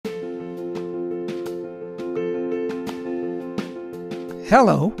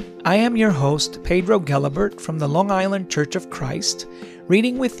Hello, I am your host, Pedro Gelibert from the Long Island Church of Christ,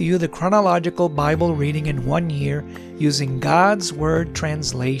 reading with you the chronological Bible reading in 1 year using God's Word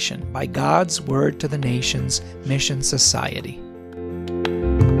translation by God's Word to the Nations Mission Society.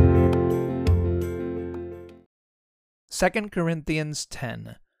 2 Corinthians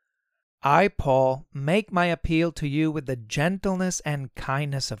 10. I, Paul, make my appeal to you with the gentleness and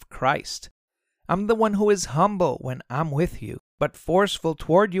kindness of Christ. I'm the one who is humble when I'm with you, but forceful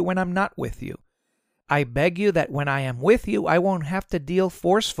toward you when I'm not with you. I beg you that when I am with you, I won't have to deal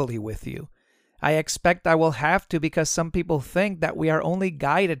forcefully with you. I expect I will have to because some people think that we are only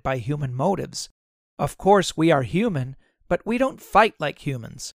guided by human motives. Of course, we are human, but we don't fight like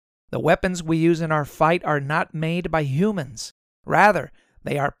humans. The weapons we use in our fight are not made by humans. Rather,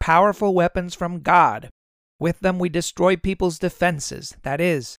 they are powerful weapons from God. With them we destroy people's defenses, that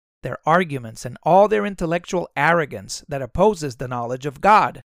is, their arguments and all their intellectual arrogance that opposes the knowledge of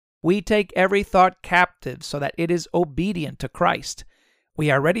God. We take every thought captive so that it is obedient to Christ.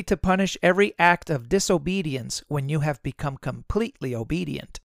 We are ready to punish every act of disobedience when you have become completely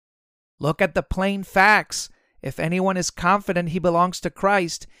obedient. Look at the plain facts. If anyone is confident he belongs to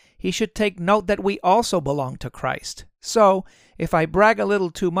Christ, he should take note that we also belong to Christ. So, if I brag a little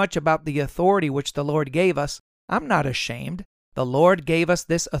too much about the authority which the Lord gave us, I'm not ashamed. The Lord gave us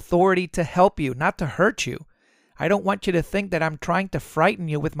this authority to help you, not to hurt you. I don't want you to think that I'm trying to frighten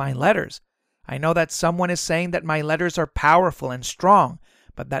you with my letters. I know that someone is saying that my letters are powerful and strong,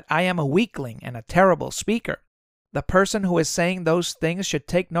 but that I am a weakling and a terrible speaker. The person who is saying those things should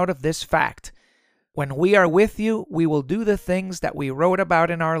take note of this fact. When we are with you, we will do the things that we wrote about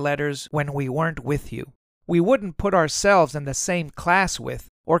in our letters when we weren't with you. We wouldn't put ourselves in the same class with,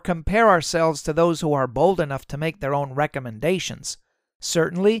 or compare ourselves to those who are bold enough to make their own recommendations.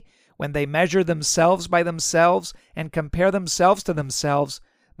 Certainly, when they measure themselves by themselves and compare themselves to themselves,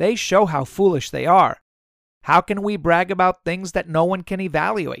 they show how foolish they are. How can we brag about things that no one can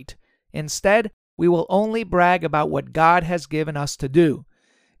evaluate? Instead, we will only brag about what God has given us to do.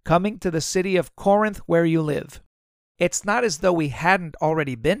 Coming to the city of Corinth where you live. It's not as though we hadn't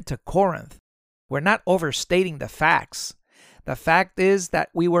already been to Corinth. We're not overstating the facts. The fact is that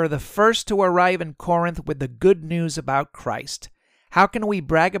we were the first to arrive in Corinth with the good news about Christ. How can we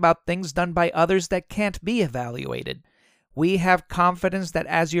brag about things done by others that can't be evaluated? We have confidence that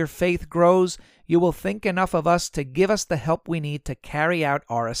as your faith grows, you will think enough of us to give us the help we need to carry out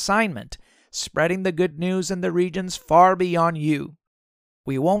our assignment, spreading the good news in the regions far beyond you.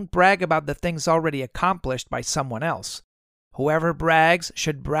 We won't brag about the things already accomplished by someone else. Whoever brags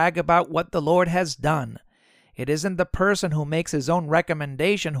should brag about what the Lord has done. It isn't the person who makes his own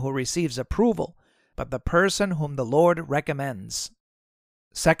recommendation who receives approval, but the person whom the Lord recommends.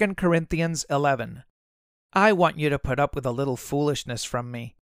 2 Corinthians 11. I want you to put up with a little foolishness from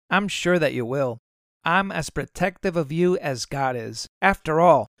me. I'm sure that you will. I'm as protective of you as God is. After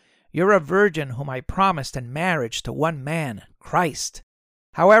all, you're a virgin whom I promised in marriage to one man, Christ.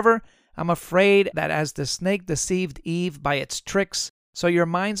 However, I'm afraid that as the snake deceived Eve by its tricks, so your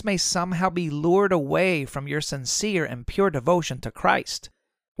minds may somehow be lured away from your sincere and pure devotion to Christ.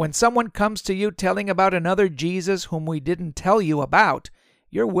 When someone comes to you telling about another Jesus whom we didn't tell you about,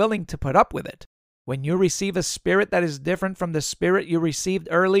 you're willing to put up with it. When you receive a spirit that is different from the spirit you received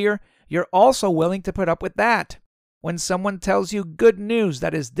earlier, you're also willing to put up with that. When someone tells you good news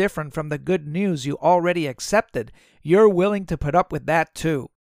that is different from the good news you already accepted, you're willing to put up with that too.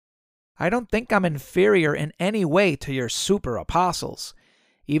 I don't think I'm inferior in any way to your super apostles.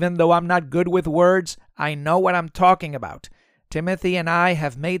 Even though I'm not good with words, I know what I'm talking about. Timothy and I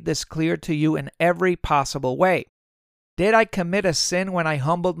have made this clear to you in every possible way. Did I commit a sin when I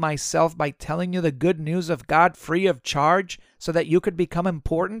humbled myself by telling you the good news of God free of charge so that you could become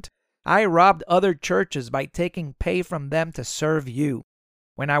important? I robbed other churches by taking pay from them to serve you.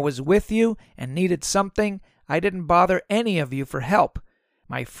 When I was with you and needed something, I didn't bother any of you for help.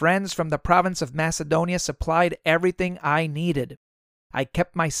 My friends from the province of Macedonia supplied everything I needed. I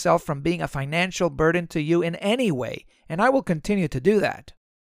kept myself from being a financial burden to you in any way, and I will continue to do that.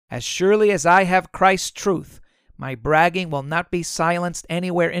 As surely as I have Christ's truth, my bragging will not be silenced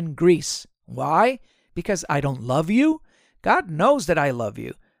anywhere in Greece. Why? Because I don't love you? God knows that I love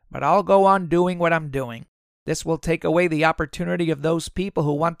you, but I'll go on doing what I'm doing. This will take away the opportunity of those people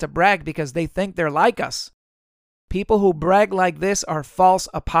who want to brag because they think they're like us. People who brag like this are false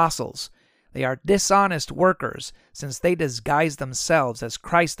apostles. They are dishonest workers, since they disguise themselves as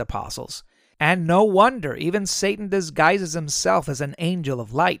Christ apostles. And no wonder, even Satan disguises himself as an angel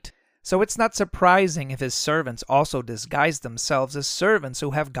of light. So it's not surprising if his servants also disguise themselves as servants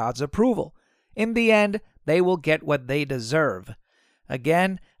who have God's approval. In the end, they will get what they deserve.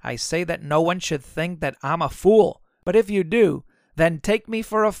 Again, I say that no one should think that I'm a fool, but if you do, then take me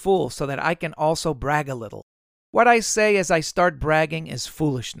for a fool so that I can also brag a little. What I say as I start bragging is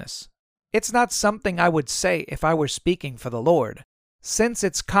foolishness. It's not something I would say if I were speaking for the Lord. Since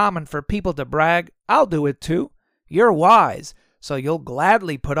it's common for people to brag, I'll do it too. You're wise, so you'll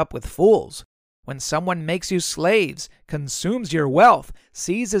gladly put up with fools. When someone makes you slaves, consumes your wealth,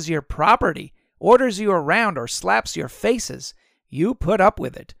 seizes your property, orders you around, or slaps your faces, you put up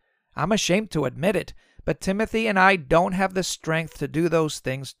with it. I'm ashamed to admit it, but Timothy and I don't have the strength to do those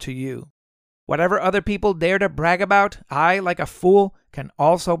things to you. Whatever other people dare to brag about, I, like a fool, can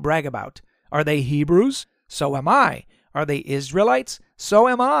also brag about. Are they Hebrews? So am I. Are they Israelites? So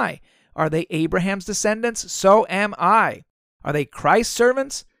am I. Are they Abraham's descendants? So am I. Are they Christ's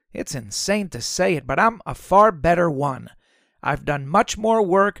servants? It's insane to say it, but I'm a far better one. I've done much more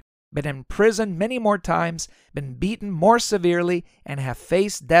work, been in prison many more times, been beaten more severely, and have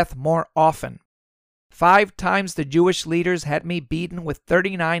faced death more often. 5 times the Jewish leaders had me beaten with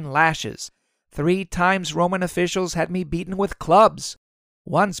 39 lashes. 3 times Roman officials had me beaten with clubs.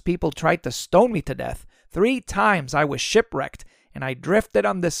 Once people tried to stone me to death. 3 times I was shipwrecked, and I drifted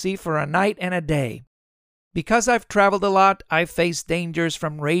on the sea for a night and a day. Because I've traveled a lot, I've faced dangers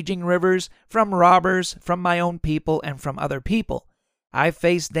from raging rivers, from robbers, from my own people, and from other people. I've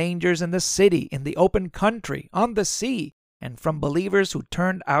faced dangers in the city, in the open country, on the sea, and from believers who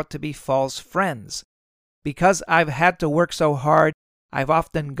turned out to be false friends. Because I've had to work so hard, I've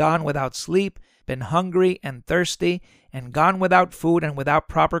often gone without sleep, been hungry and thirsty, and gone without food and without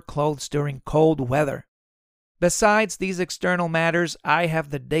proper clothes during cold weather. Besides these external matters, I have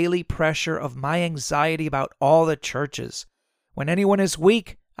the daily pressure of my anxiety about all the churches. When anyone is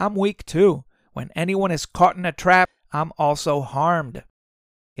weak, I'm weak too. When anyone is caught in a trap, I'm also harmed.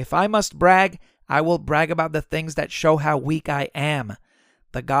 If I must brag, I will brag about the things that show how weak I am.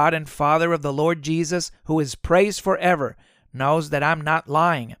 The God and Father of the Lord Jesus, who is praised forever, knows that I'm not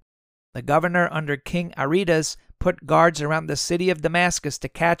lying. The governor under King Aretas put guards around the city of Damascus to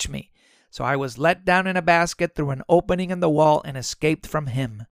catch me. So I was let down in a basket through an opening in the wall and escaped from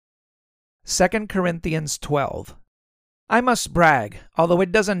him. 2 Corinthians 12. I must brag, although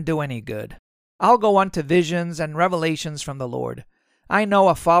it doesn't do any good. I'll go on to visions and revelations from the Lord. I know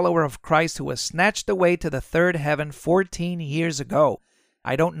a follower of Christ who was snatched away to the third heaven 14 years ago.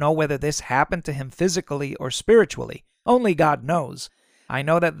 I don't know whether this happened to him physically or spiritually. Only God knows. I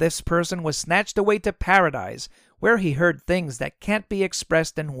know that this person was snatched away to paradise, where he heard things that can't be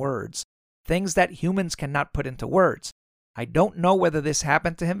expressed in words. Things that humans cannot put into words. I don't know whether this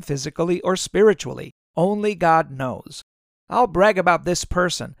happened to him physically or spiritually. Only God knows. I'll brag about this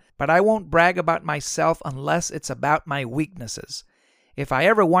person, but I won't brag about myself unless it's about my weaknesses. If I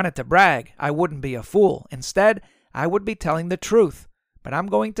ever wanted to brag, I wouldn't be a fool. Instead, I would be telling the truth. But I'm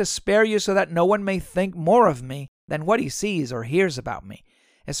going to spare you so that no one may think more of me than what he sees or hears about me,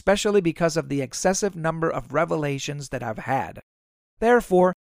 especially because of the excessive number of revelations that I've had.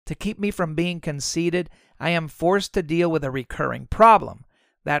 Therefore, to keep me from being conceited, I am forced to deal with a recurring problem.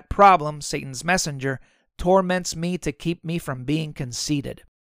 That problem, Satan's messenger, torments me to keep me from being conceited.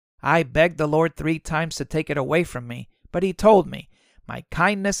 I begged the Lord 3 times to take it away from me, but he told me, "My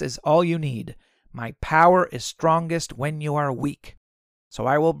kindness is all you need. My power is strongest when you are weak." So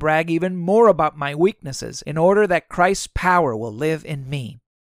I will brag even more about my weaknesses in order that Christ's power will live in me.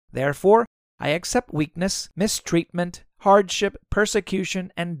 Therefore, I accept weakness, mistreatment, hardship,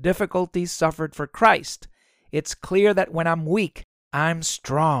 persecution, and difficulties suffered for Christ. It's clear that when I'm weak, I'm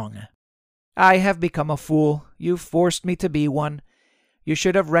strong. I have become a fool. You forced me to be one. You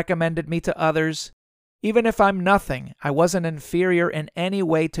should have recommended me to others. Even if I'm nothing, I wasn't inferior in any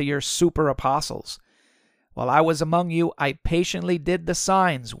way to your super apostles. While I was among you, I patiently did the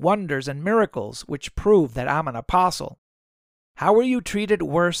signs, wonders, and miracles which prove that I'm an apostle. How were you treated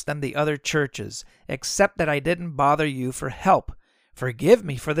worse than the other churches, except that I didn't bother you for help? Forgive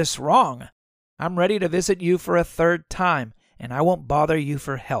me for this wrong. I'm ready to visit you for a 3rd time, and I won't bother you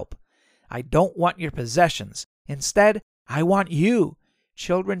for help. I don't want your possessions. Instead, I want you.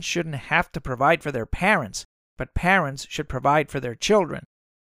 Children shouldn't have to provide for their parents, but parents should provide for their children.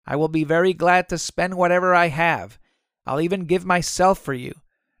 I will be very glad to spend whatever I have. I'll even give myself for you.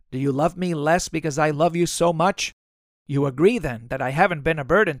 Do you love me less because I love you so much? You agree, then, that I haven't been a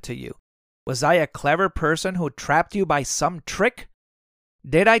burden to you. Was I a clever person who trapped you by some trick?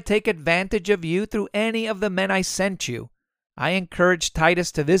 Did I take advantage of you through any of the men I sent you? I encouraged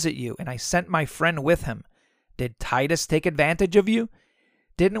Titus to visit you, and I sent my friend with him. Did Titus take advantage of you?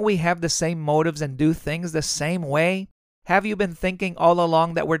 Didn't we have the same motives and do things the same way? Have you been thinking all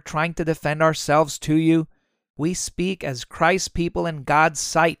along that we're trying to defend ourselves to you? We speak as Christ's people in God's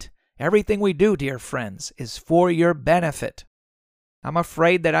sight. Everything we do, dear friends, is for your benefit. I'm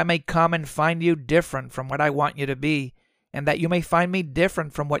afraid that I may come and find you different from what I want you to be, and that you may find me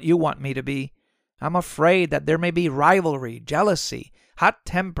different from what you want me to be. I'm afraid that there may be rivalry, jealousy, hot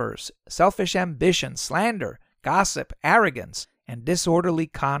tempers, selfish ambition, slander, gossip, arrogance, and disorderly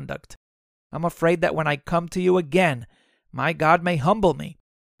conduct. I'm afraid that when I come to you again, my God may humble me.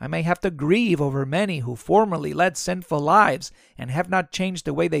 I may have to grieve over many who formerly led sinful lives and have not changed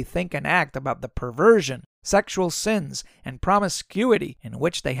the way they think and act about the perversion, sexual sins, and promiscuity in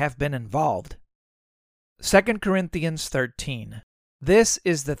which they have been involved. 2 Corinthians 13. This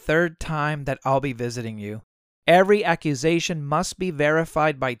is the third time that I'll be visiting you. Every accusation must be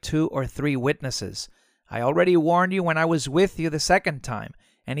verified by 2 or 3 witnesses. I already warned you when I was with you the second time,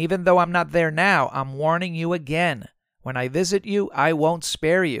 and even though I'm not there now, I'm warning you again. When I visit you, I won't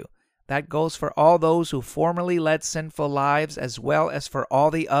spare you. That goes for all those who formerly led sinful lives as well as for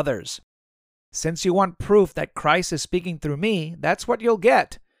all the others. Since you want proof that Christ is speaking through me, that's what you'll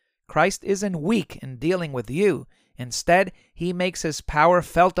get. Christ isn't weak in dealing with you. Instead, he makes his power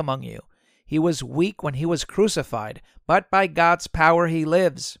felt among you. He was weak when he was crucified, but by God's power he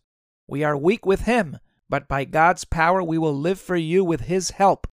lives. We are weak with him, but by God's power we will live for you with his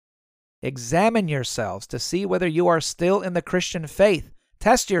help. Examine yourselves to see whether you are still in the Christian faith.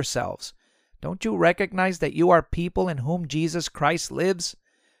 Test yourselves. Don't you recognize that you are people in whom Jesus Christ lives?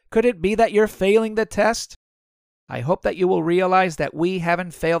 Could it be that you're failing the test? I hope that you will realize that we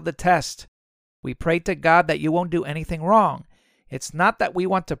haven't failed the test. We pray to God that you won't do anything wrong. It's not that we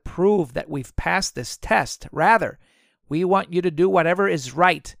want to prove that we've passed this test. Rather, we want you to do whatever is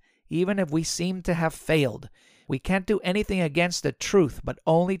right, even if we seem to have failed. We can't do anything against the truth, but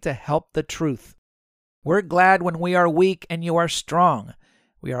only to help the truth. We're glad when we are weak and you are strong.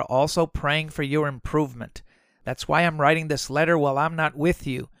 We are also praying for your improvement. That's why I'm writing this letter while I'm not with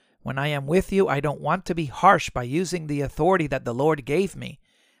you. When I am with you, I don't want to be harsh by using the authority that the Lord gave me.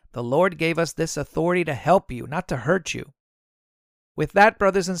 The Lord gave us this authority to help you, not to hurt you. With that,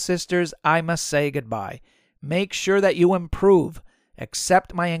 brothers and sisters, I must say goodbye. Make sure that you improve.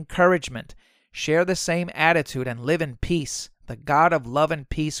 Accept my encouragement. Share the same attitude and live in peace. The God of love and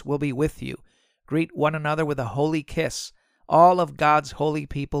peace will be with you. Greet one another with a holy kiss. All of God's holy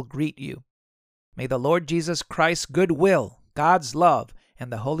people greet you. May the Lord Jesus Christ's good will, God's love,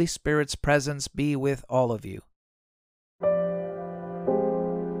 and the Holy Spirit's presence be with all of you.